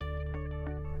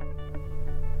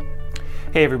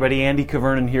Hey everybody, Andy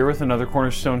Cavernan here with another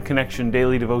Cornerstone Connection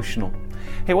Daily Devotional.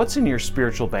 Hey, what's in your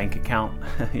spiritual bank account?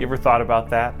 You ever thought about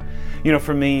that? You know,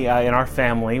 for me, in our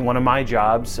family, one of my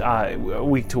jobs,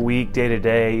 week to week, day to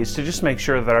day, is to just make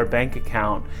sure that our bank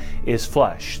account is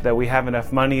flush, that we have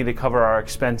enough money to cover our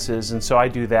expenses. And so I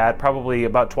do that probably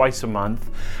about twice a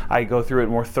month. I go through it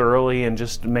more thoroughly and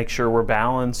just make sure we're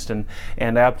balanced, and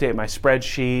I update my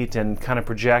spreadsheet and kind of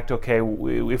project, okay,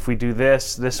 if we do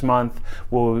this month,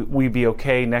 will we be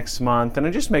okay next month? And I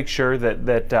just make sure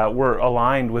that we're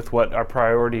aligned with what our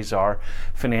priorities are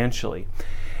financially.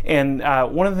 And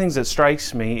one of the things that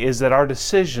strikes me is that our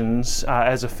decisions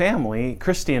as a family,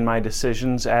 Christy and my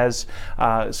decisions as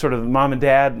sort of mom and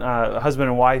dad, husband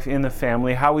and wife in the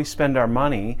family, how we spend our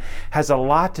money has a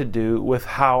lot to do with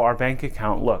how our bank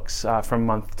account looks from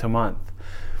month to month.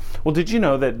 Well, did you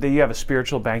know that you have a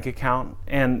spiritual bank account?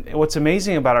 And what's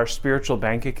amazing about our spiritual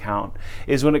bank account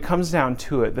is when it comes down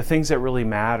to it, the things that really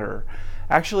matter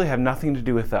actually have nothing to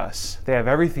do with us. They have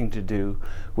everything to do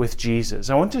with Jesus.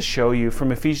 I want to show you from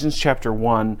Ephesians chapter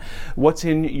 1 what's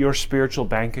in your spiritual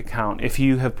bank account if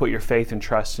you have put your faith and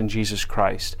trust in Jesus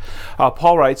Christ.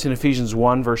 Paul writes in Ephesians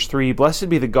 1 verse 3, "Blessed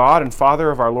be the God and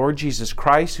Father of our Lord Jesus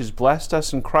Christ, who's blessed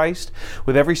us in Christ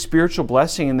with every spiritual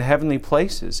blessing in the heavenly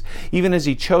places, even as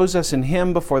he chose us in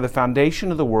him before the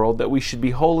foundation of the world, that we should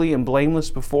be holy and blameless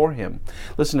before him."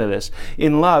 Listen to this.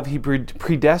 "In love, he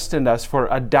predestined us for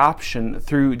adoption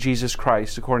through Jesus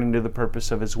Christ, according to the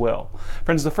purpose of his will."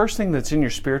 Friends, the first thing that's in your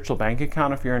spiritual bank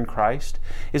account if you're in Christ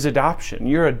is adoption.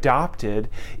 You're adopted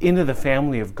into the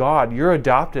family of God. You're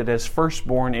adopted as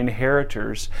firstborn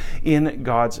inheritors in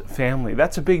God's family.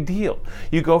 That's a big deal.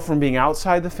 You go from being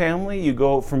outside the family, you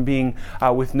go from being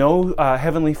with no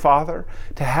heavenly father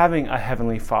to having a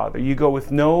heavenly father. You go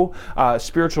with no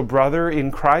spiritual brother in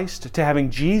Christ to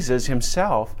having Jesus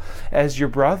himself as your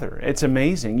brother. It's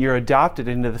amazing. You're adopted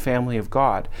into the family of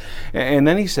God. And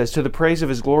then he says, "To the praise of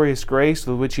his glorious grace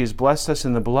with which he has blessed us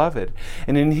in the beloved.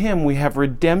 And in him we have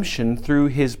redemption through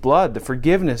his blood, the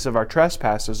forgiveness of our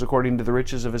trespasses according to the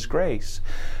riches of his grace."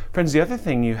 Friends, the other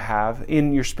thing you have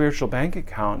in your spiritual bank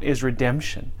account is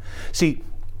redemption. See,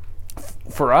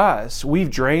 for us, we've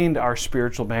drained our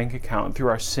spiritual bank account through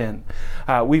our sin.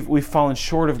 We've fallen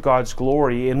short of God's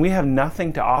glory, and we have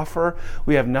nothing to offer.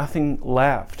 We have nothing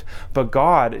left. But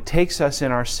God takes us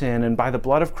in our sin, and by the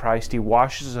blood of Christ, he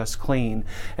washes us clean,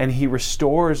 and he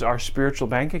restores our spiritual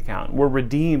bank account. We're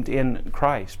redeemed in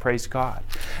Christ. Praise God.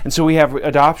 And so we have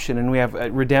adoption and we have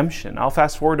redemption. I'll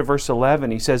fast forward to verse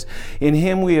 11. He says, "In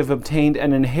him we have obtained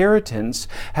an inheritance,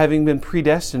 having been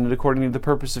predestined according to the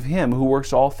purpose of him who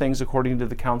works all things according to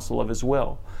the counsel of his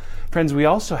will." Friends, we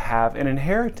also have an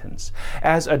inheritance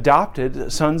as adopted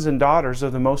sons and daughters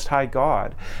of the Most High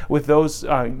God, with those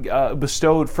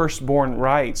bestowed firstborn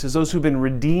rights, as those who've been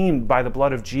redeemed by the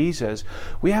blood of Jesus.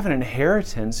 We have an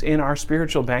inheritance in our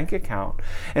spiritual bank account.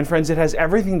 And friends, it has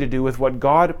everything to do with what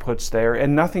God puts there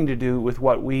and nothing to do with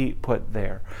what we put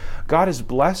there. God has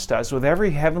blessed us with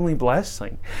every heavenly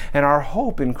blessing, and our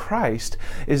hope in Christ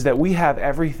is that we have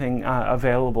everything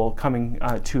available coming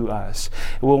to us.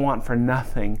 We'll want for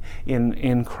nothing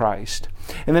in Christ.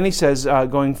 And then he says,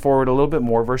 going forward a little bit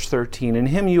more, verse 13, "In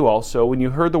him you also, when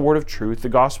you heard the word of truth, the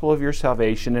gospel of your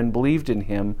salvation, and believed in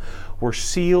him, were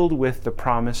sealed with the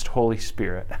promised Holy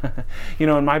Spirit." You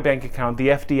know, in my bank account,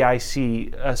 the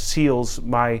FDIC seals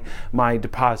my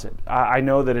deposit. I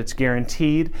know that it's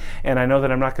guaranteed, and I know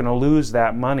that I'm not going to lose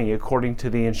that money according to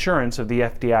the insurance of the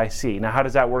FDIC. Now, how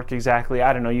does that work exactly?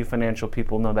 I don't know. You financial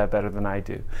people know that better than I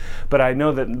do. But I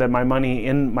know that my money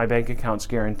in my bank account is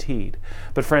guaranteed.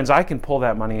 But friends, I can pull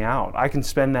that money out. I can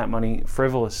spend that money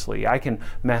frivolously. I can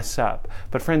mess up.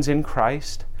 But friends, in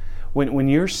Christ, when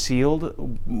you're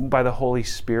sealed by the Holy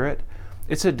Spirit,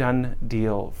 it's a done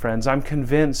deal, friends. I'm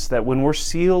convinced that when we're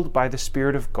sealed by the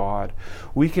Spirit of God,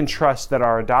 we can trust that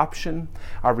our adoption,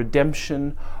 our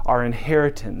redemption, our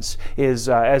inheritance is,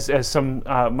 as some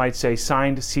might say,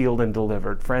 signed, sealed, and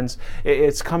delivered. Friends,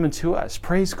 it's coming to us.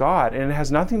 Praise God. And it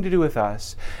has nothing to do with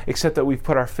us except that we've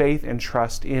put our faith and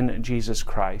trust in Jesus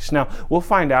Christ. Now, we'll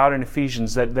find out in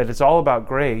Ephesians that it's all about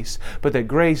grace, but that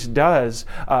grace does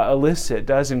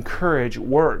does encourage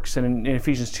works. And in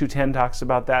Ephesians 2:10 talks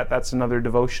about that. That's another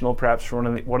devotional, perhaps for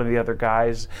one of the other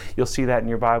guys. You'll see that in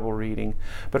your Bible reading.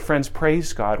 But friends,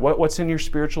 praise God. What's in your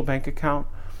spiritual bank account?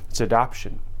 It's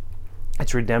adoption.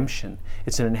 It's redemption,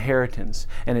 it's an inheritance,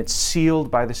 and it's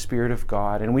sealed by the Spirit of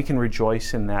God, and we can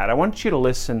rejoice in that. I want you to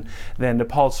listen then to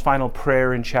Paul's final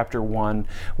prayer in chapter 1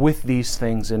 with these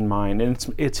things in mind.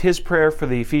 And it's his prayer for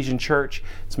the Ephesian church,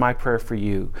 it's my prayer for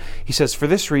you. He says, for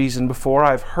this reason, because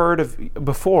I've heard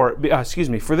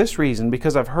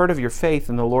of your faith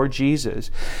in the Lord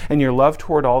Jesus and your love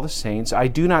toward all the saints, I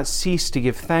do not cease to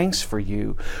give thanks for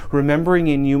you, remembering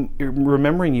you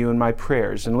in my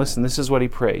prayers. And listen, this is what he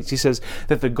prays. He says,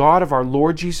 that the God of our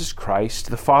Lord Jesus Christ,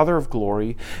 the Father of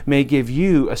glory, may give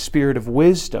you a spirit of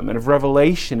wisdom and of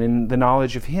revelation in the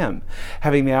knowledge of Him,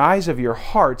 having the eyes of your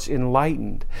hearts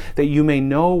enlightened, that you may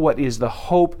know what is the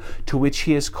hope to which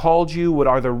He has called you, what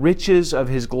are the riches of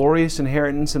His glorious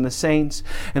inheritance in the saints,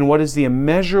 and what is the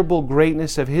immeasurable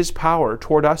greatness of His power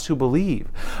toward us who believe,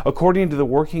 according to the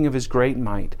working of His great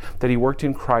might, that He worked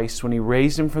in Christ when He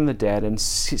raised Him from the dead and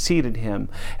seated Him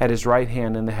at His right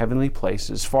hand in the heavenly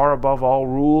places, far above all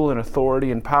rule and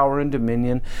authority and power and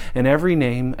dominion, and every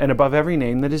name, and above every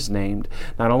name that is named,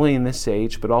 not only in this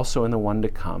age, but also in the one to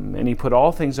come. And He put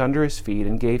all things under His feet,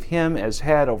 and gave Him as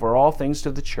head over all things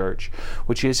to the church,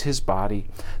 which is His body,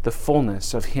 the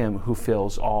fullness of Him who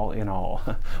fills all in all.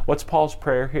 What's Paul's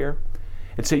prayer here?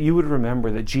 It's that you would remember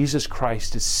that Jesus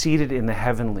Christ is seated in the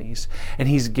heavenlies, and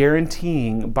He's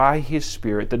guaranteeing by His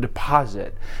Spirit the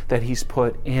deposit that He's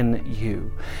put in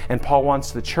you. And Paul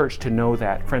wants the church to know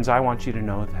that. Friends, I want you to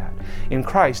know that. In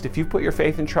Christ, if you've put your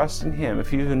faith and trust in Him,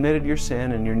 if you've admitted your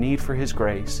sin and your need for His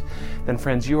grace, then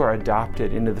friends, you are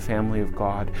adopted into the family of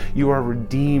God. You are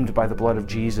redeemed by the blood of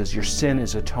Jesus. Your sin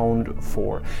is atoned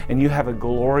for, and you have a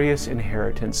glorious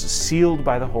inheritance sealed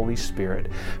by the Holy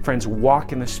Spirit. Friends,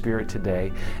 walk in the Spirit today,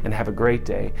 and have a great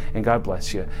day, and God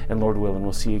bless you, and Lord willing,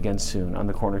 we'll see you again soon on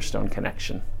the Cornerstone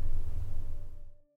Connection.